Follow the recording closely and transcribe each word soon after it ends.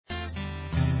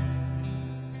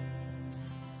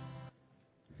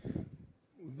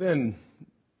been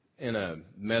in a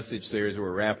message series.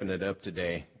 We're wrapping it up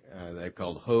today. That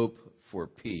called Hope for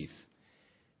Peace.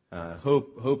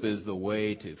 Hope is the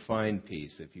way to find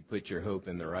peace. If you put your hope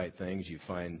in the right things, you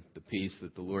find the peace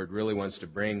that the Lord really wants to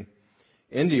bring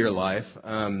into your life.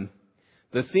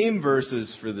 The theme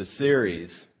verses for the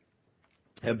series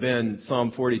have been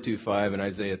Psalm 42:5 and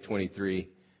Isaiah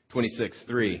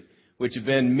 26:3, which have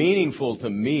been meaningful to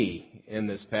me in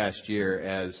this past year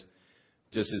as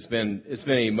just it's been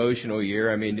an emotional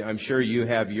year. I mean, I'm sure you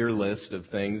have your list of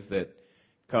things that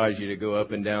cause you to go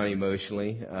up and down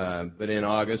emotionally. But in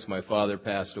August, my father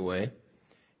passed away.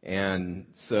 And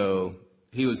so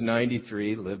he was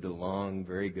 93, lived a long,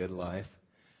 very good life.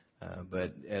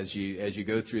 But as you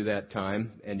go through that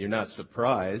time and you're not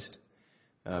surprised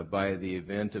by the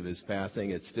event of his passing,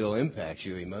 it still impacts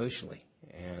you emotionally.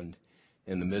 And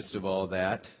in the midst of all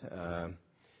that,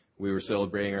 we were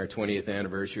celebrating our 20th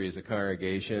anniversary as a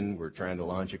congregation. We're trying to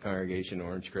launch a congregation in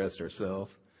Orange Crest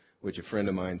ourselves, which a friend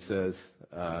of mine says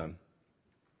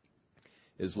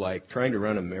is like trying to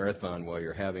run a marathon while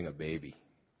you're having a baby.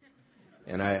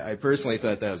 And I personally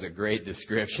thought that was a great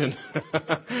description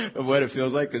of what it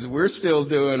feels like, because we're still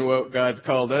doing what God's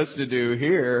called us to do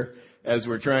here as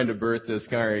we're trying to birth this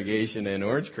congregation in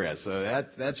Orange Crest. So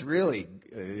that's really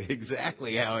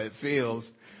exactly how it feels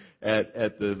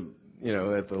at the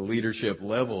leadership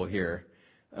level here.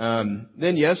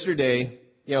 Then yesterday,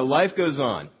 life goes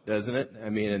on, doesn't it? I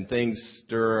mean, and things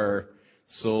stir our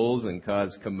souls and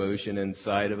cause commotion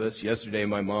inside of us. Yesterday,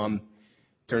 my mom,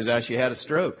 turns out she had a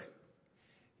stroke.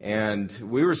 And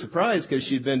we were surprised because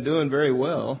she'd been doing very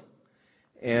well.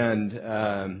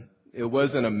 And it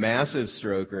wasn't a massive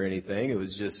stroke or anything. It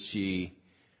was just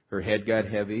her head got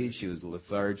heavy. She was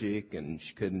lethargic and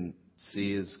she couldn't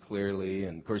see as clearly.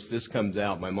 And, of course, this comes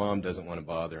out. My mom doesn't want to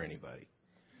bother anybody.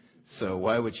 So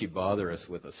why would she bother us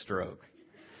with a stroke?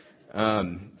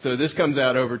 So this comes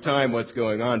out over time, what's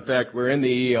going on. In fact, we're in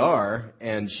the ER,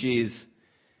 and she's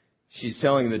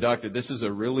telling the doctor, this is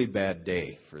a really bad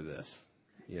day for this.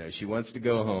 She wants to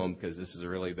go home because this is a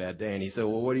really bad day. And he said,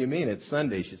 well, what do you mean? It's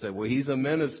Sunday. She said, well, he's a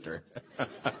minister.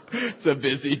 It's a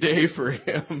busy day for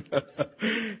him.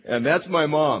 And that's my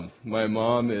mom. My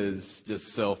mom is just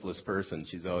a selfless person.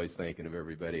 She's always thinking of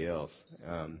everybody else.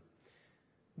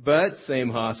 But same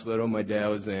hospital my dad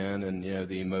was in, and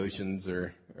the emotions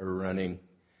are running.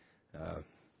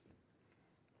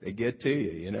 They get to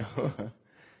you,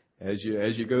 as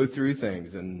you go through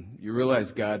things, and you realize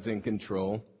God's in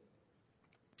control.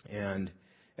 And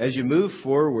as you move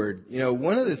forward,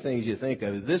 one of the things you think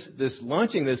of is this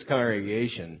launching this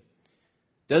congregation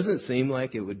doesn't seem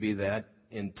like it would be that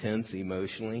intense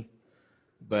emotionally,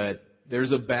 but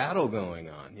there's a battle going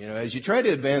on. As you try to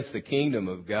advance the kingdom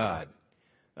of God,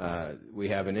 we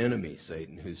have an enemy,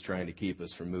 Satan, who's trying to keep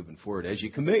us from moving forward. As you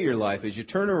commit your life, as you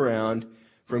turn around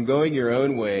from going your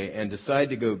own way and decide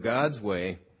to go God's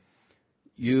way,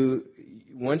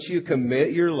 once you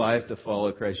commit your life to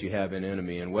follow Christ, you have an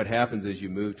enemy. And what happens is you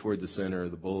move toward the center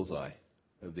of the bullseye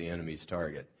of the enemy's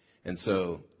target. And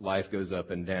so life goes up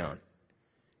and down.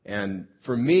 And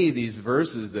for me, these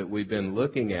verses that we've been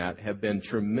looking at have been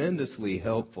tremendously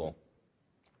helpful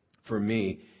for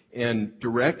me in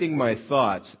directing my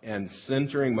thoughts and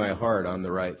centering my heart on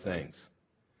the right things.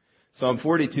 Psalm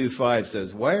 42:5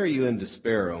 says, why are you in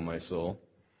despair, O my soul?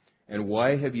 And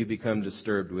why have you become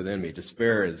disturbed within me?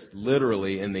 Despair is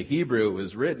literally, in the Hebrew it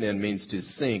was written in, means to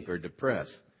sink or depress.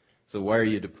 So why are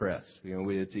you depressed?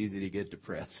 It's easy to get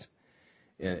depressed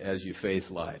as you face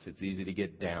life. It's easy to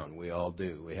get down. We all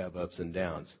do. We have ups and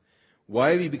downs.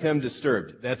 Why have you become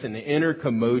disturbed? That's an inner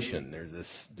commotion. There's this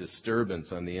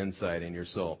disturbance on the inside in your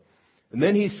soul. And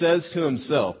then he says to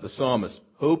himself, the psalmist,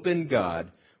 hope in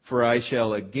God, for I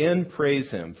shall again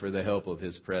praise him for the help of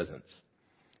his presence.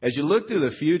 As you look to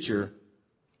the future,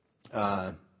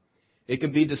 it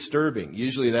can be disturbing.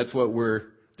 Usually that's what we're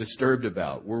disturbed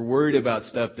about. We're worried about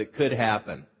stuff that could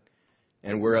happen.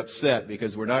 And we're upset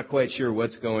because we're not quite sure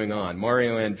what's going on.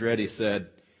 Mario Andretti said,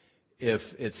 if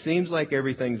it seems like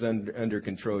everything's under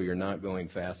control, you're not going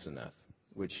fast enough,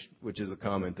 which is a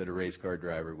comment that a race car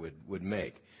driver would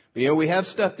make. But we have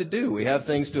stuff to do. We have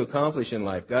things to accomplish in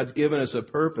life. God's given us a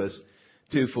purpose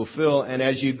to fulfill. And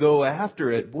as you go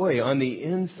after it, boy, on the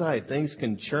inside, things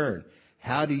can churn.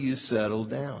 How do you settle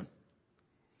down?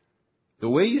 The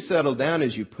way you settle down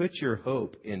is you put your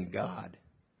hope in God.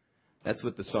 That's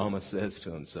what the psalmist says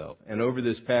to himself. And over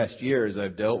this past year, as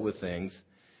I've dealt with things,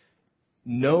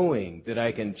 knowing that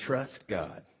I can trust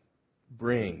God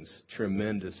brings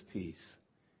tremendous peace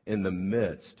in the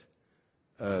midst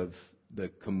of the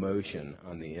commotion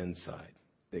on the inside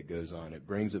that goes on. It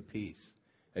brings a peace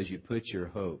as you put your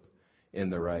hope in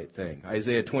the right thing.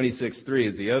 Isaiah 26:3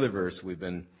 is the other verse we've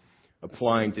been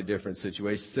applying to different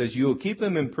situations. It says, "You will keep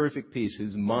him in perfect peace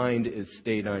whose mind is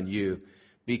stayed on you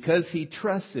because he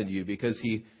trusts in you, because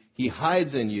he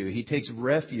hides in you. He takes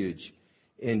refuge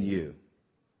in you."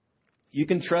 You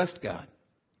can trust God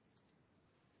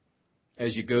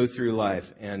as you go through life,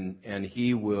 and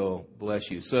he will bless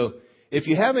you. So if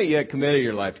you haven't yet committed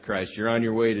your life to Christ, you're on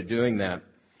your way to doing that.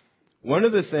 One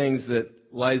of the things that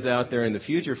lies out there in the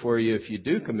future for you if you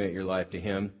do commit your life to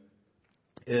him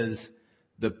is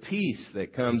the peace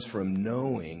that comes from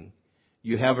knowing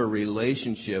you have a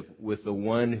relationship with the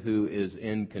one who is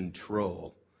in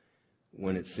control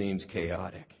when it seems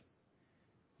chaotic.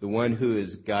 The one who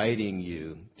is guiding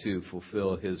you to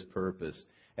fulfill his purpose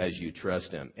as you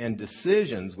trust him. And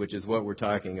decisions, which is what we're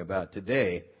talking about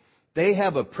today, they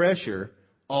have a pressure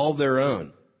all their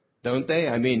own, don't they?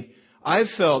 I mean, I've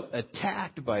felt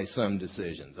attacked by some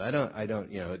decisions. I don't,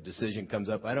 a decision comes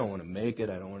up, I don't want to make it,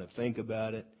 I don't want to think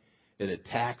about it. It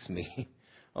attacks me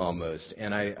almost,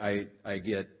 and I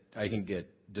can get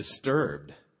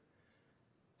disturbed.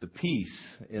 The peace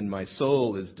in my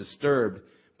soul is disturbed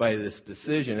by this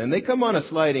decision, and they come on a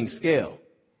sliding scale.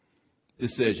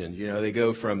 Decisions, they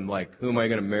go from like, who am I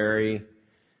going to marry?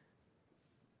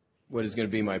 What is going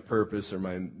to be my purpose or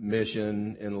my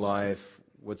mission in life?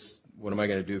 What am I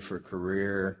going to do for a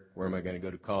career? Where am I going to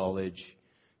go to college?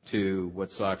 To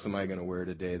what socks am I going to wear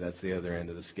today? That's the other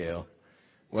end of the scale.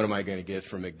 What am I going to get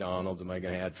from McDonald's? Am I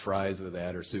going to add fries with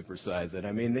that or supersize it?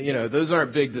 I mean, those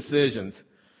aren't big decisions.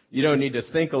 You don't need to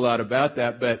think a lot about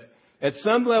that. But at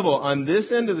some level, on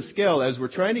this end of the scale, as we're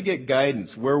trying to get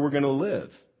guidance where we're going to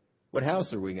live, what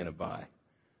house are we going to buy?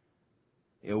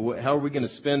 How are we going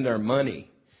to spend our money?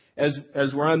 As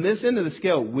we're on this end of the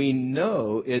scale, we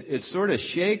know it sort of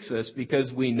shakes us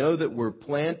because we know that we're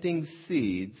planting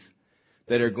seeds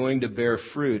that are going to bear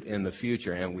fruit in the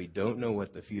future, and we don't know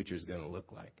what the future is going to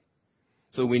look like.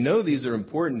 So we know these are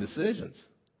important decisions.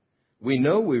 We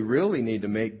know we really need to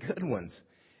make good ones,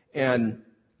 and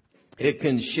it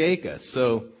can shake us.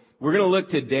 So we're going to look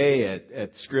today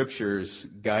at Scripture's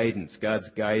guidance, God's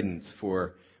guidance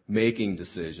for making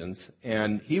decisions,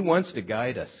 and he wants to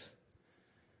guide us.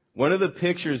 One of the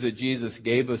pictures that Jesus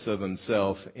gave us of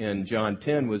himself in John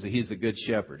 10 was that he's a good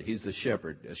shepherd. He's the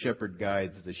shepherd. A shepherd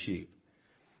guides the sheep.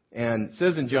 And it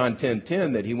says in John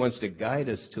 10:10 that he wants to guide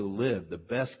us to live the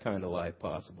best kind of life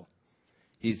possible.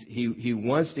 He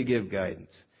wants to give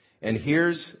guidance. And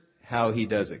here's how he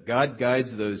does it. God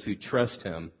guides those who trust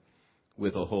him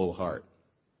with a whole heart.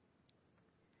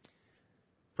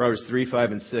 Proverbs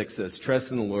 3:5 and 6 says,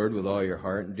 "Trust in the Lord with all your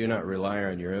heart and do not rely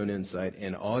on your own insight.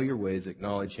 In all your ways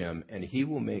acknowledge him, and he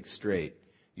will make straight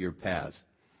your paths."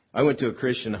 I went to a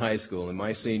Christian high school. In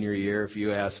my senior year, if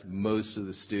you asked most of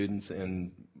the students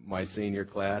in my senior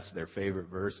class their favorite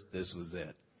verse, this was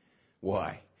it.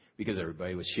 Why? Because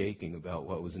everybody was shaking about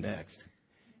what was next.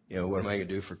 What am I going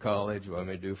to do for college? What am I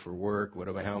going to do for work?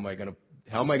 How am I going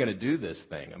to do this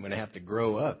thing? I'm going to have to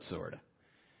grow up, sort of.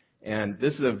 And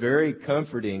this is a very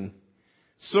comforting,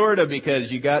 sort of,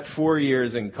 because you got 4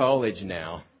 years in college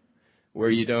now where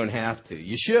you don't have to.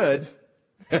 You should.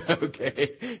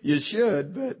 Okay. You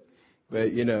should, but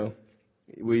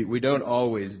we don't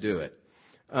always do it.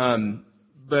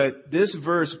 But this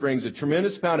verse brings a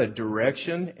tremendous amount of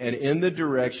direction, and in the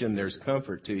direction there's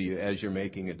comfort to you as you're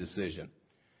making a decision.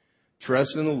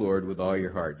 Trust in the Lord with all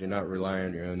your heart. Do not rely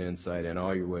on your own insight. In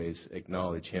all your ways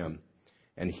acknowledge him,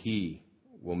 and he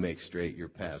will make straight your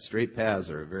paths. Straight paths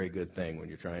are a very good thing when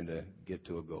you're trying to get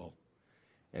to a goal.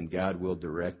 And God will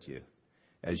direct you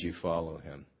as you follow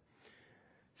him.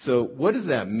 So what does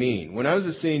that mean? When I was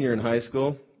a senior in high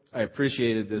school, I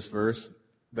appreciated this verse.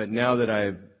 But now that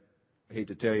I hate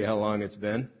to tell you how long it's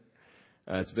been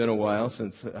a while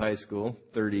since high school,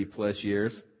 30 plus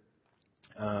years.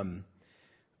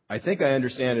 I think I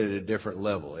understand it at a different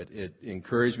level. It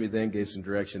encouraged me then, gave some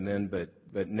direction then,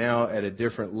 but now at a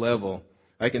different level,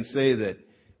 I can say that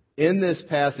in this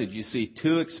passage you see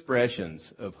two expressions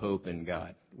of hope in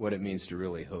God, what it means to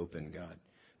really hope in God.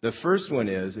 The first one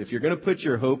is, if you're going to put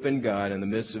your hope in God in the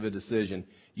midst of a decision,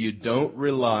 you don't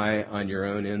rely on your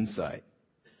own insight.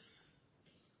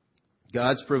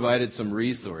 God's provided some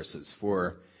resources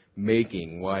for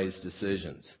making wise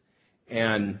decisions.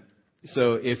 And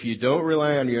so if you don't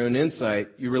rely on your own insight,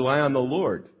 you rely on the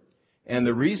Lord and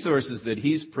the resources that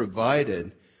he's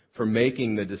provided for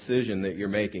making the decision that you're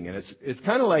making. And it's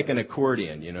kind of like an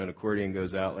accordion. An accordion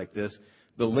goes out like this.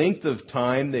 The length of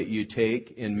time that you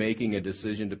take in making a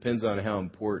decision depends on how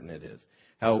important it is,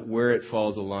 where it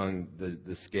falls along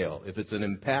the scale. If it's an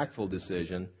impactful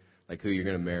decision, like who you're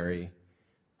going to marry,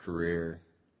 career,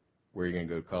 where you're going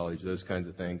to go to college, those kinds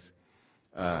of things.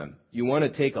 You want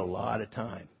to take a lot of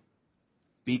time.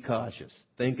 Be cautious.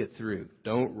 Think it through.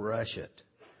 Don't rush it.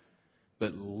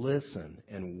 But listen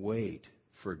and wait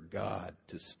for God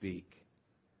to speak.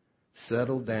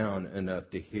 Settle down enough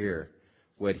to hear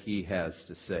what He has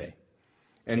to say.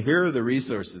 And here are the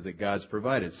resources that God's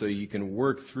provided so you can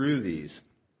work through these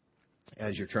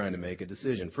as you're trying to make a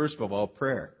decision. First of all,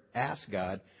 prayer. Ask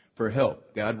God for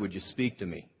help. God, would you speak to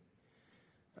me?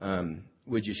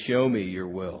 Would you show me your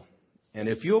will? And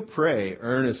if you'll pray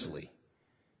earnestly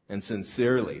and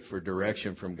sincerely for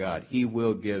direction from God, He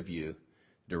will give you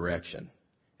direction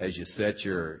as you set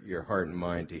your heart and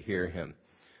mind to hear Him.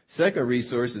 Second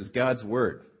resource is God's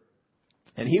Word.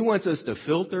 And He wants us to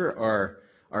filter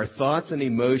our thoughts and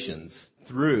emotions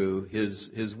through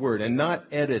His Word and not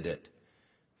edit it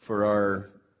for our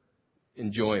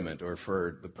enjoyment or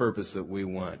for the purpose that we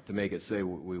want, to make it say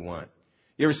what we want.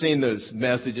 You ever seen those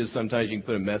messages? Sometimes you can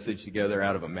put a message together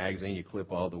out of a magazine. You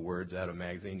clip all the words out of a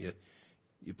magazine.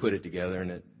 You put it together and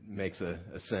it makes a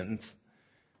sentence.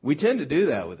 We tend to do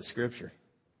that with the Scripture.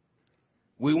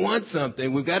 We want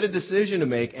something. We've got a decision to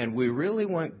make, and we really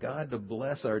want God to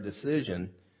bless our decision.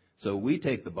 So we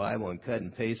take the Bible and cut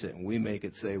and paste it, and we make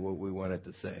it say what we want it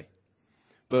to say.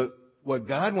 But what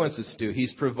God wants us to do,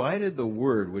 He's provided the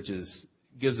Word, which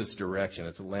gives us direction.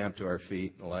 It's a lamp to our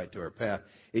feet and a light to our path.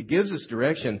 It gives us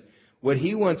direction. What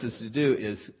He wants us to do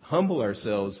is humble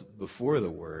ourselves before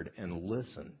the Word and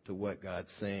listen to what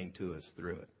God's saying to us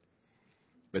through it.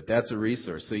 But that's a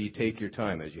resource. So you take your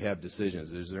time as you have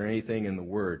decisions. Is there anything in the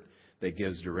Word that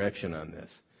gives direction on this?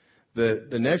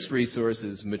 The next resource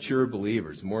is mature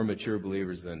believers, more mature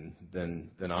believers than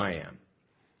I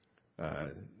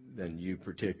am, than you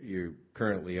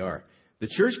currently are. The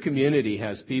church community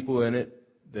has people in it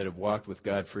that have walked with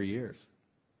God for years.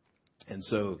 And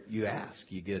so you ask,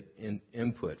 you get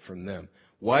input from them.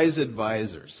 Wise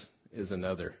advisors is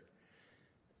another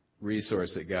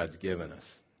resource that God's given us.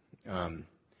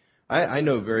 I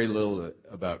know very little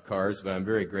about cars, but I'm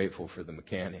very grateful for the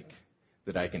mechanic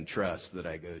that I can trust that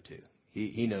I go to.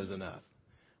 He knows enough.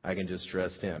 I can just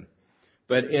trust him.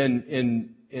 But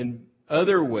in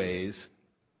other ways,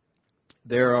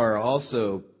 there are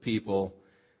also people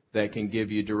that can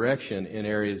give you direction in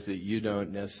areas that you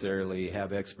don't necessarily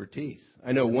have expertise.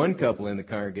 I know one couple in the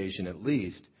congregation at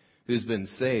least who's been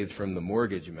saved from the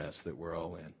mortgage mess that we're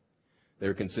all in.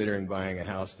 They're considering buying a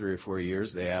house 3 or 4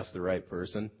 years. They asked the right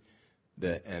person,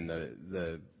 and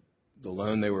the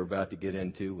loan they were about to get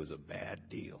into was a bad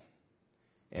deal.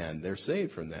 And they're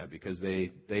saved from that because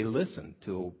they listened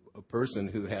to a person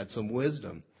who had some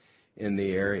wisdom in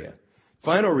the area.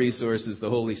 Final resource is the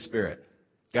Holy Spirit.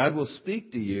 God will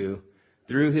speak to you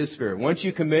through His Spirit. Once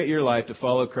you commit your life to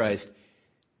follow Christ,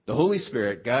 the Holy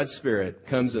Spirit, God's Spirit,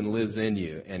 comes and lives in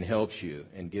you and helps you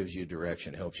and gives you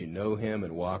direction, helps you know Him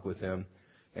and walk with Him,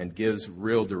 and gives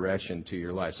real direction to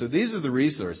your life. So these are the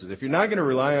resources. If you're not going to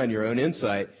rely on your own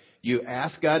insight, you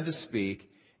ask God to speak,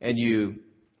 and you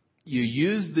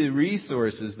use the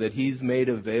resources that He's made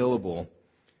available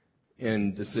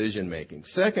in decision making.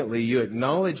 Secondly, you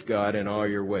acknowledge God in all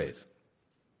your ways.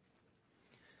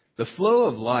 The flow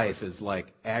of life is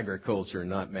like agriculture,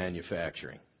 not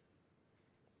manufacturing.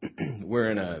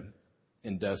 We're in an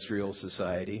industrial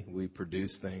society. We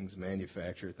produce things,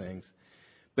 manufacture things.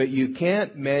 But you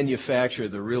can't manufacture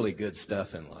the really good stuff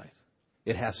in life.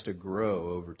 It has to grow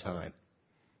over time.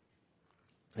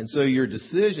 And so your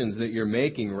decisions that you're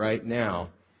making right now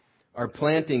are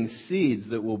planting seeds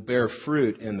that will bear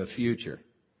fruit in the future.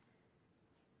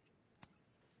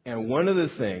 And one of the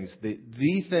things, the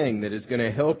thing that is going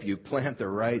to help you plant the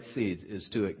right seeds is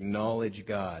to acknowledge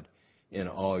God in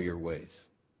all your ways.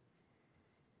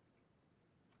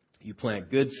 You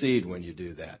plant good seed when you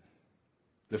do that.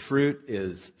 The fruit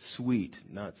is sweet,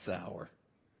 not sour.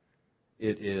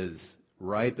 It is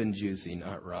ripe and juicy,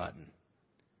 not rotten.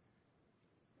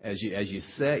 As you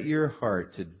set your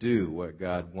heart to do what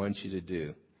God wants you to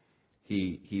do,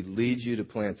 He leads you to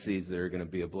plant seeds that are going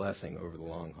to be a blessing over the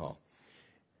long haul.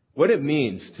 What it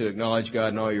means to acknowledge God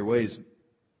in all your ways,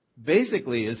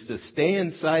 basically, is to stay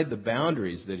inside the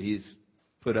boundaries that He's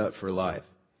put up for life.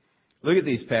 Look at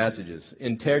these passages.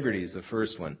 Integrity is the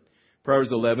first one.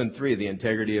 Proverbs 11:3, the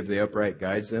integrity of the upright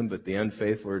guides them, but the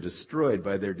unfaithful are destroyed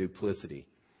by their duplicity.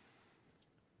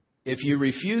 If you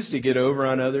refuse to get over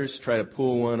on others, try to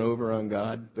pull one over on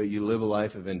God, but you live a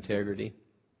life of integrity,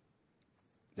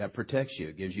 that protects you.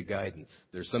 It gives you guidance.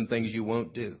 There's some things you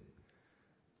won't do.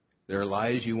 There are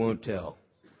lies you won't tell.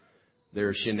 There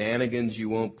are shenanigans you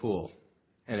won't pull.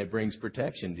 And it brings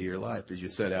protection to your life as you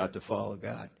set out to follow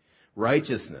God.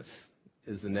 Righteousness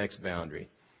is the next boundary.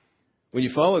 When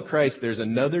you follow Christ, there's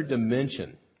another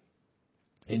dimension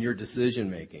in your decision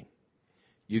making.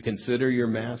 You consider your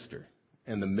master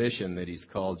and the mission that he's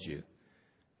called you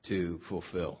to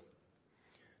fulfill.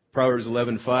 Proverbs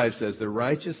 11:5 says, "The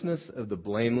righteousness of the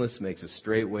blameless makes a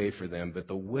straight way for them, but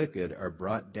the wicked are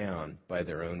brought down by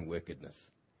their own wickedness."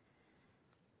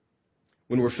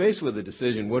 When we're faced with a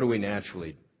decision, what do we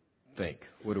naturally think?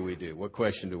 What do we do? What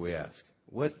question do we ask?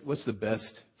 What's the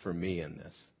best for me in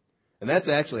this? And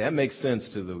that makes sense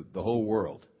to the whole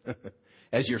world.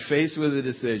 As you're faced with a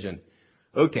decision,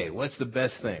 okay, what's the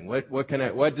best thing?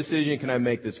 What decision can I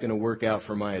make that's going to work out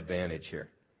for my advantage here?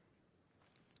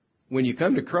 When you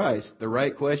come to Christ, the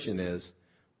right question is,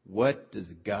 what does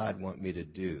God want me to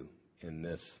do in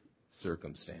this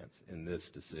circumstance, in this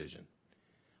decision?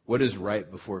 What is right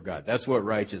before God? That's what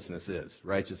righteousness is.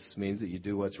 Righteousness means that you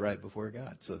do what's right before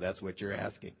God. So that's what you're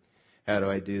asking. How do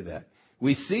I do that?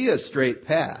 We see a straight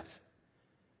path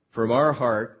from our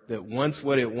heart that wants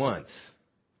what it wants.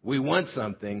 We want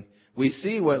something. We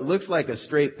see what looks like a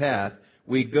straight path.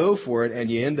 We go for it,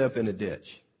 and you end up in a ditch.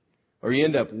 Or you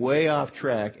end up way off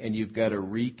track, and you've got to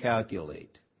recalculate.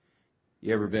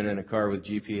 You ever been in a car with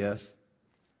GPS?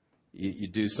 You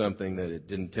do something that it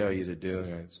didn't tell you to do,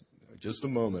 and it's just a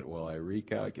moment while I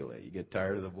recalculate. You get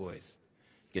tired of the voice.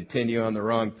 Continue on the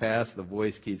wrong path, the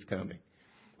voice keeps coming.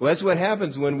 Well, that's what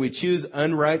happens when we choose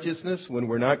unrighteousness, when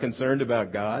we're not concerned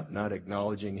about God, not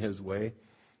acknowledging his way.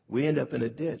 We end up in a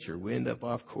ditch, or we end up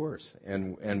off course,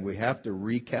 and we have to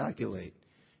recalculate.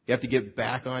 You have to get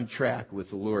back on track with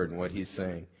the Lord and what he's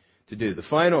saying to do. The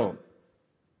final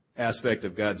aspect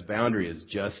of God's boundary is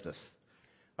justice.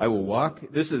 I will walk.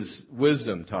 This is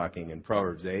wisdom talking in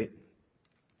Proverbs 8.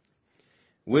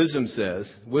 Wisdom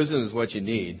is what you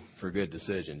need for good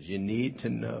decisions. You need to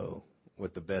know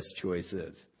what the best choice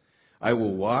is. I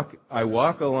walk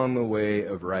along the way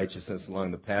of righteousness,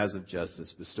 along the paths of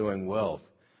justice, bestowing wealth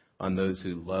on those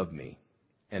who love me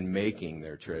and making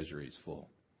their treasuries full.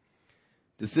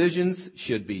 Decisions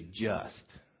should be just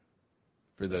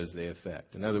for those they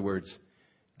affect. In other words,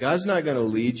 God's not going to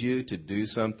lead you to do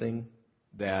something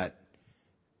that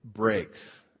breaks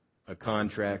a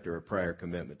contract or a prior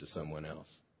commitment to someone else.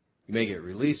 You may get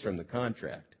released from the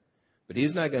contract, but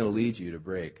he's not going to lead you to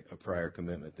break a prior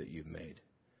commitment that you've made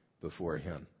before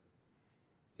him.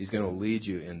 He's going to lead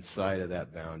you inside of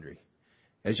that boundary.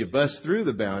 As you bust through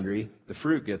the boundary, the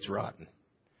fruit gets rotten.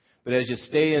 But as you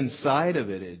stay inside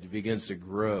of it, it begins to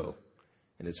grow,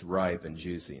 and it's ripe and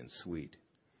juicy and sweet.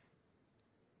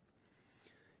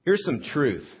 Here's some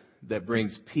truth that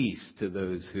brings peace to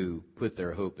those who put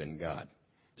their hope in God.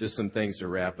 Just some things to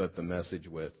wrap up the message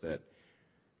with that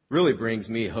really brings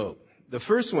me hope. The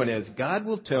first one is God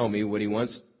will tell me what he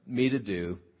wants me to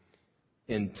do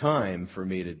in time for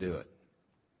me to do it.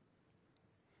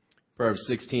 Proverbs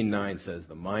 16:9 says,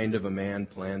 "The mind of a man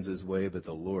plans his way, but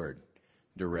the Lord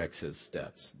directs his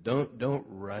steps." Don't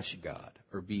rush God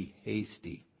or be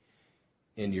hasty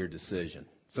in your decision.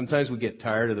 Sometimes we get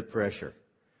tired of the pressure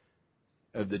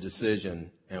of the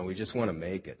decision and we just want to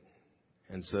make it.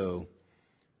 And so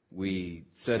we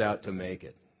set out to make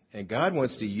it. And God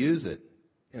wants to use it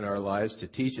in our lives to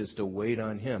teach us to wait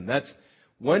on him. That's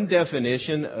one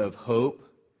definition of hope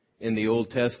in the Old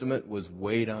Testament was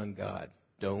wait on God.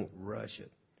 Don't rush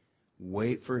it.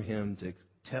 Wait for him to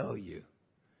tell you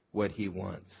what he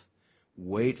wants.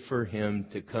 Wait for him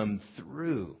to come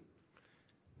through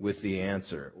with the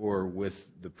answer or with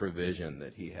the provision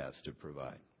that he has to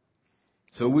provide.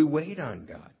 So we wait on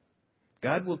God.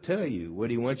 God will tell you what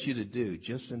he wants you to do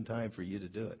just in time for you to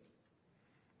do it.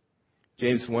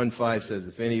 James 1:5 says,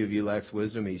 "If any of you lacks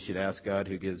wisdom, he should ask God,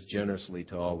 who gives generously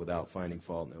to all without finding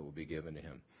fault, and it will be given to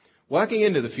him." Walking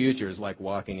into the future is like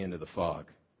walking into the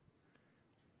fog.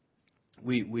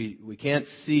 We can't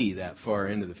see that far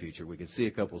into the future. We can see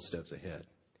a couple steps ahead.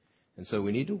 And so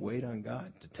we need to wait on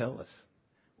God to tell us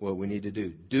what we need to do.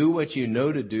 Do what you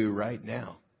know to do right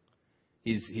now.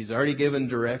 He's already given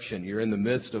direction. You're in the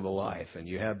midst of a life and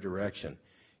you have direction.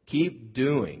 Keep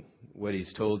doing what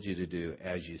he's told you to do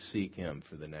as you seek him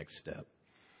for the next step.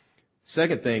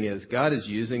 Second thing is God is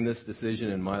using this decision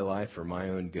in my life for my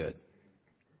own good.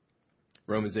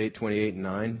 Romans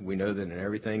 8:28-9, we know that in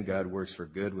everything God works for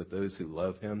good with those who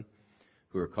love him,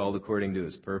 who are called according to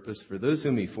his purpose. For those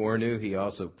whom he foreknew, he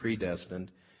also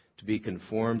predestined to be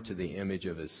conformed to the image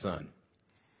of his Son,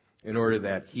 in order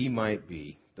that he might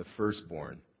be the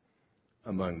firstborn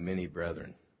among many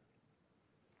brethren.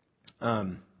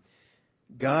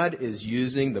 God is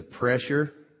using the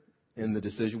pressure in the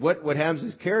decision. What happens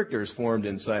is character is formed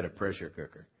inside a pressure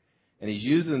cooker. And he's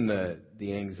using the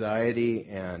anxiety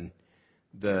and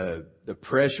the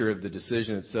pressure of the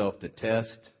decision itself to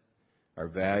test our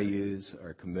values,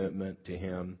 our commitment to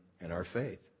Him, and our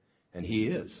faith. And He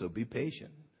is. So be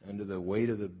patient. Under the weight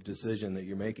of the decision that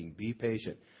you're making, be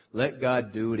patient. Let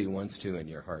God do what He wants to in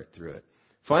your heart through it.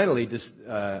 Finally,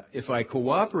 if I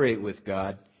cooperate with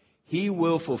God, He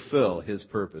will fulfill His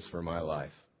purpose for my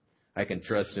life. I can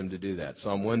trust Him to do that.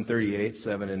 Psalm 138,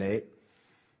 7 and 8.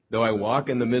 Though I walk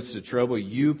in the midst of trouble,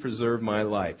 You preserve my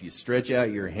life. You stretch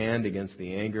out Your hand against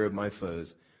the anger of my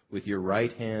foes. With Your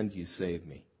right hand You save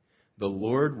me. The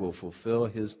Lord will fulfill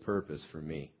His purpose for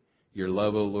me. Your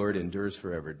love, O Lord, endures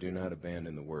forever. Do not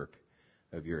abandon the work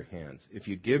of Your hands. If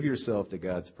you give yourself to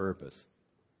God's purpose,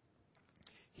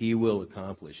 He will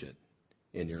accomplish it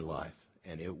in your life,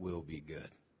 and it will be good.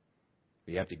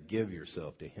 You have to give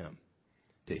yourself to Him,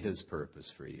 to His purpose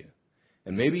for you.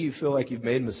 And maybe you feel like you've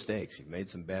made mistakes. You've made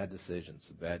some bad decisions,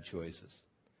 some bad choices.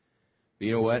 But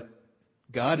you know what?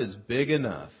 God is big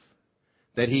enough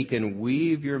that He can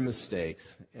weave your mistakes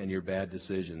and your bad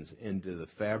decisions into the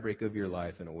fabric of your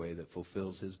life in a way that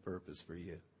fulfills His purpose for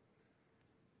you.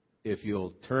 If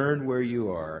you'll turn where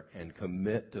you are and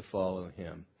commit to follow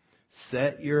Him,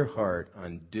 set your heart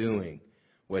on doing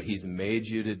what He's made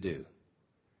you to do,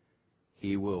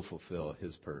 He will fulfill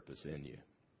His purpose in you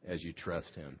as you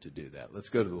trust Him to do that. Let's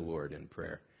go to the Lord in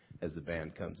prayer as the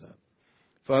band comes up.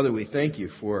 Father, we thank You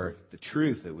for the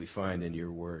truth that we find in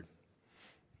Your Word.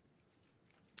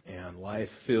 And life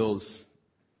feels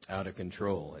out of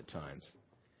control at times.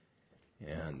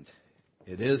 And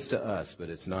it is to us, but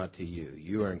it's not to You.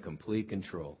 You are in complete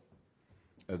control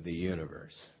of the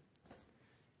universe.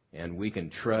 And we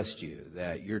can trust You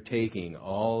that You're taking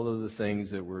all of the things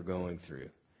that we're going through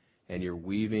and You're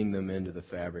weaving them into the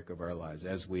fabric of our lives.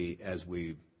 As we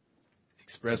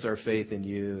express our faith in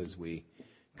You, as we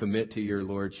commit to Your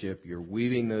Lordship, You're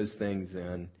weaving those things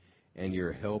in and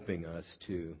You're helping us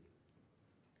to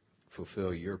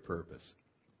fulfill Your purpose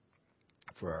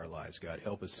for our lives. God,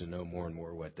 help us to know more and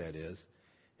more what that is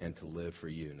and to live for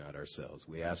You, not ourselves.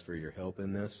 We ask for Your help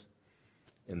in this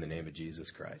in the name of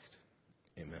Jesus Christ.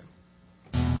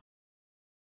 Amen.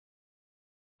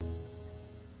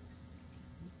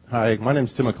 Hi, my name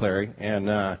is Tim McClary,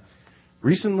 and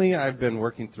recently I've been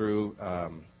working through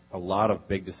a lot of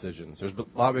big decisions. There's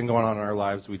a lot been going on in our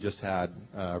lives. We just had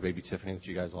our baby Tiffany that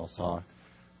you guys all saw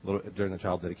during the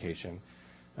child dedication.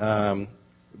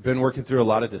 Been working through a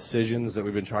lot of decisions that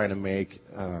we've been trying to make.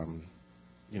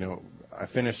 I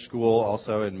finished school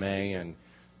also in May,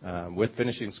 and with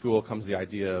finishing school comes the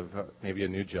idea of maybe a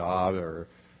new job or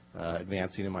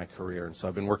advancing in my career. And so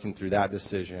I've been working through that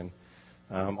decision.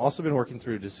 Also been working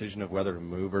through a decision of whether to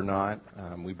move or not.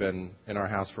 We've been in our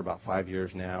house for about 5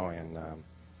 years now, and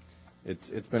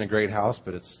it's been a great house,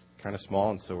 but it's kind of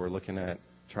small, and so we're looking at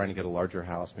trying to get a larger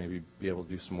house, maybe be able to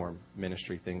do some more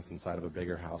ministry things inside of a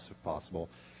bigger house if possible.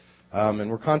 And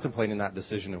we're contemplating that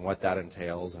decision and what that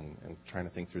entails and trying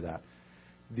to think through that.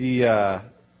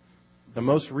 The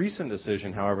most recent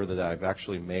decision, however, that I've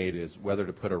actually made is whether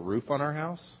to put a roof on our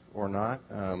house or not.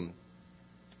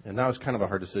 And that was kind of a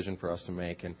hard decision for us to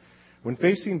make. And when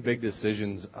facing big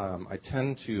decisions, I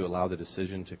tend to allow the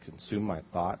decision to consume my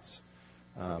thoughts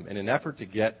in an effort to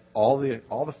get all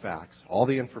the facts, all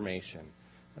the information,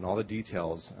 and all the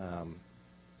details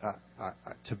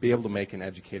to be able to make an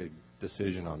educated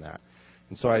decision on that.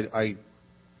 And so I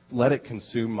let it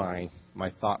consume my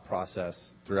thought process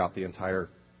throughout the entire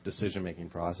decision-making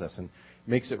process. And it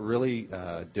makes it really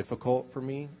difficult for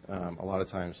me a lot of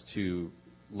times to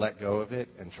let go of it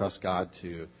and trust God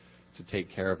to take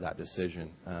care of that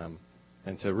decision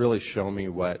and to really show me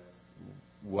what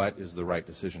is the right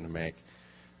decision to make.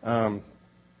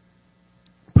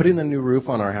 Putting the new roof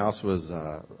on our house was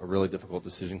a really difficult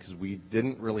decision because we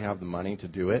didn't really have the money to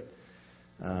do it.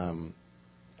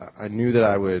 I knew that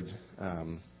I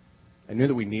knew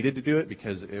that we needed to do it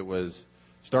because it was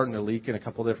starting to leak in a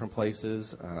couple different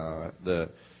places.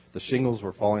 The shingles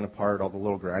were falling apart. All the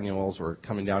little granules were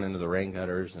coming down into the rain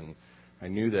gutters, and I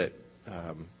knew that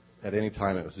at any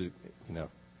time it was,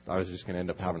 I was just going to end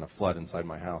up having a flood inside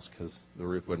my house because the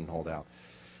roof wouldn't hold out.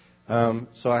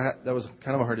 So that was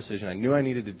kind of a hard decision. I knew I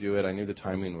needed to do it. I knew the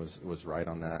timing was right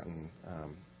on that,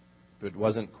 but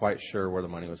wasn't quite sure where the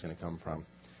money was going to come from.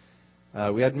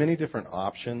 We had many different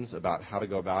options about how to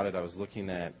go about it. I was looking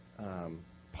at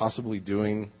possibly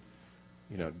doing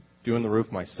the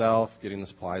roof myself, getting the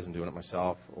supplies and doing it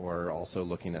myself, or also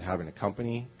looking at having a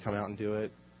company come out and do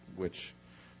it, which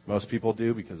most people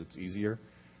do because it's easier,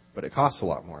 but it costs a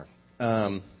lot more.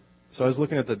 So I was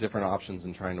looking at the different options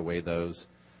and trying to weigh those.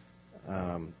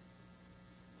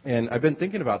 And I've been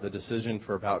thinking about the decision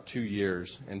for about 2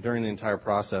 years, and during the entire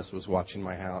process was watching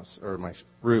my house or my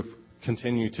roof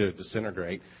continue to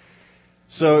disintegrate.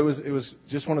 So it was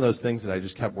just one of those things that I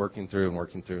just kept working through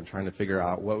and trying to figure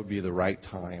out what would be the right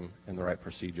time and the right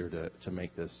procedure to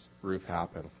make this roof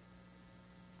happen.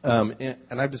 And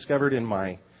I've discovered in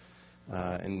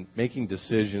making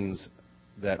decisions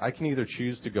that I can either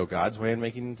choose to go God's way in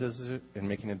making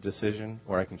a decision,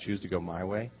 or I can choose to go my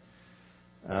way.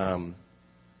 And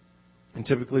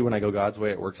typically when I go God's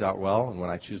way, it works out well, and when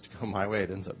I choose to go my way, it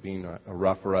ends up being a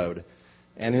rough road.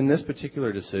 And in this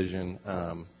particular decision,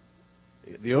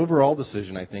 the overall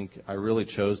decision, I think I really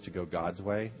chose to go God's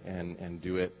way and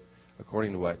do it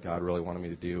according to what God really wanted me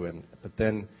to do. But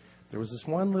then there was this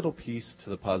one little piece to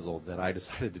the puzzle that I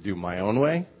decided to do my own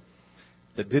way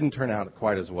that didn't turn out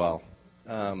quite as well.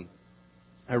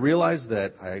 I realized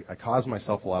that I caused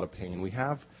myself a lot of pain. We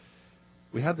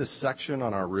had this section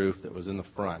on our roof that was in the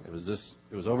front. It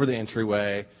was over the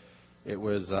entryway. It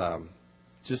was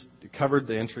it covered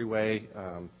the entryway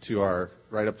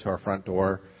right up to our front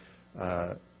door.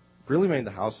 Really made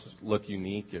the house look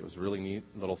unique. It was a really neat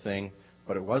little thing,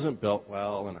 but it wasn't built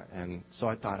well. And so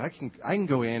I thought I can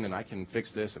go in and I can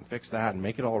fix this and fix that and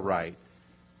make it all right,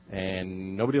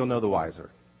 and nobody will know the wiser.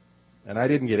 And I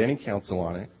didn't get any counsel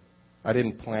on it. I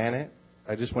didn't plan it.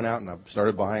 I just went out and I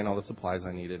started buying all the supplies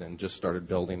I needed and just started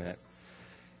building it.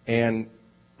 And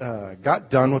got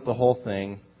done with the whole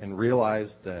thing and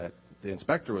realized that the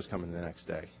inspector was coming the next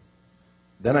day.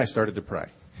 Then I started to pray.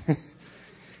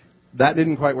 That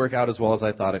didn't quite work out as well as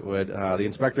I thought it would. The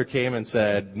inspector came and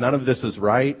said, none of this is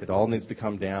right. It all needs to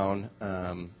come down,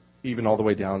 even all the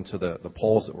way down to the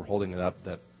poles that were holding it up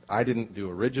that I didn't do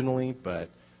originally, but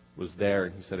was there.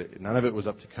 And he said none of it was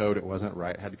up to code. It wasn't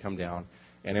right. It had to come down.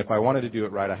 And if I wanted to do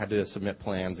it right, I had to submit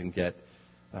plans and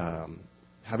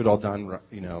have it all done,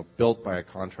 built by a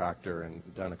contractor and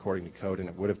done according to code. And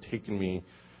it would have taken me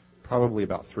probably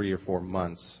about 3 or 4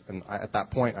 months. And at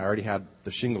that point, I already had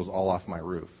the shingles all off my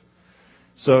roof.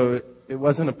 So it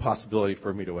wasn't a possibility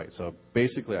for me to wait. So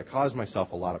basically, I caused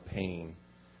myself a lot of pain,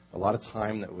 a lot of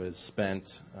time that was spent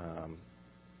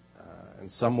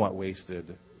and somewhat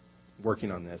wasted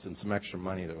working on this, and some extra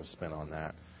money that was spent on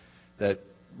that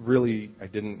really I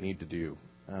didn't need to do.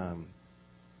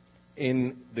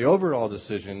 In the overall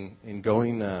decision in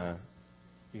going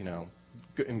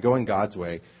God's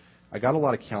way, I got a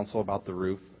lot of counsel about the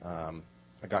roof.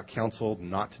 I got counseled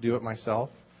not to do it myself.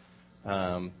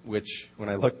 Which, when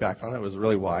I look back on it, was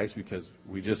really wise, because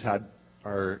we just had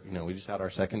our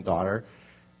second daughter,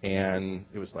 and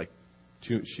it was like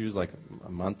she was like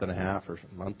a month and a half or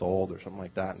a month old or something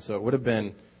like that, and so it would have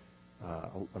been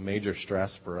a major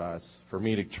stress for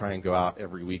me to try and go out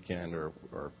every weekend or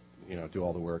do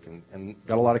all the work, and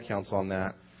got a lot of counsel on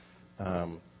that,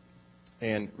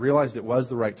 and realized it was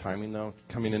the right timing, though,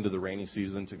 coming into the rainy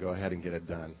season, to go ahead and get it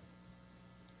done.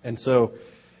 And so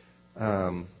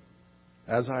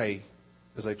as I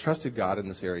trusted God in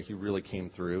this area, He really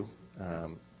came through.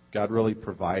 God really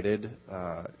provided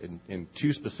in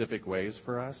 2 specific ways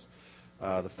for us.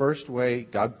 The first way,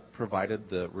 God provided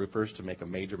the roofers to make a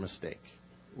major mistake,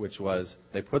 which was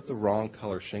they put the wrong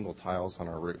color shingle tiles on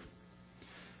our roof.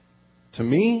 To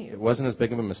me, it wasn't as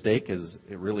big of a mistake as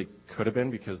it really could have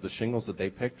been, because the shingles that they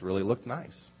picked really looked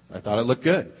nice. I thought it looked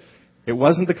good. It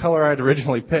wasn't the color I had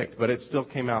originally picked, but it still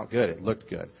came out good. It looked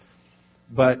good.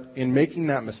 But in making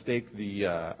that mistake,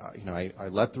 I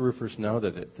let the roofers know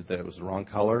that it was the wrong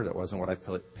color. That wasn't what I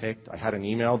picked. I had an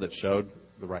email that showed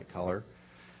the right color,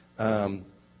 and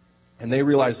they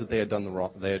realized that they had done the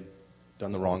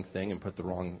wrong thing and put the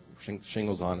wrong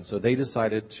shingles on. So they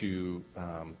decided to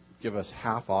give us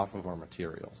half off of our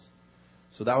materials.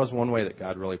 So that was one way that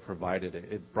God really provided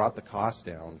it. It brought the cost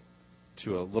down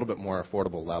to a little bit more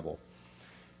affordable level.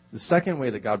 The second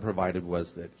way that God provided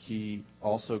was that He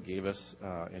also gave us,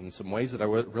 in some ways that I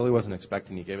really wasn't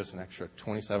expecting, He gave us an extra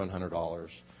 $2,700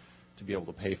 to be able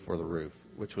to pay for the roof,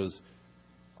 which was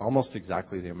almost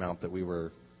exactly the amount that we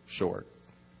were short.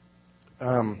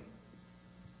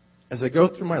 As I go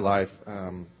through my life,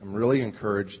 I'm really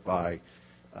encouraged by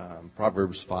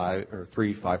Proverbs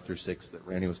 3:5-6 that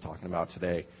Randy was talking about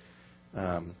today,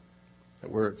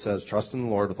 where it says, "Trust in the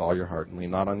Lord with all your heart and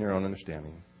lean not on your own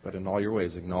understanding, but in all your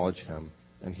ways acknowledge Him,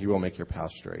 and He will make your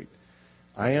path straight."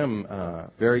 I am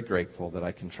very grateful that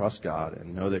I can trust God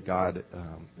and know that God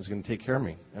is going to take care of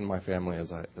me and my family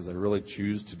as I really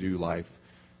choose to do life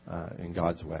in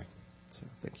God's way. So,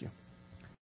 thank you.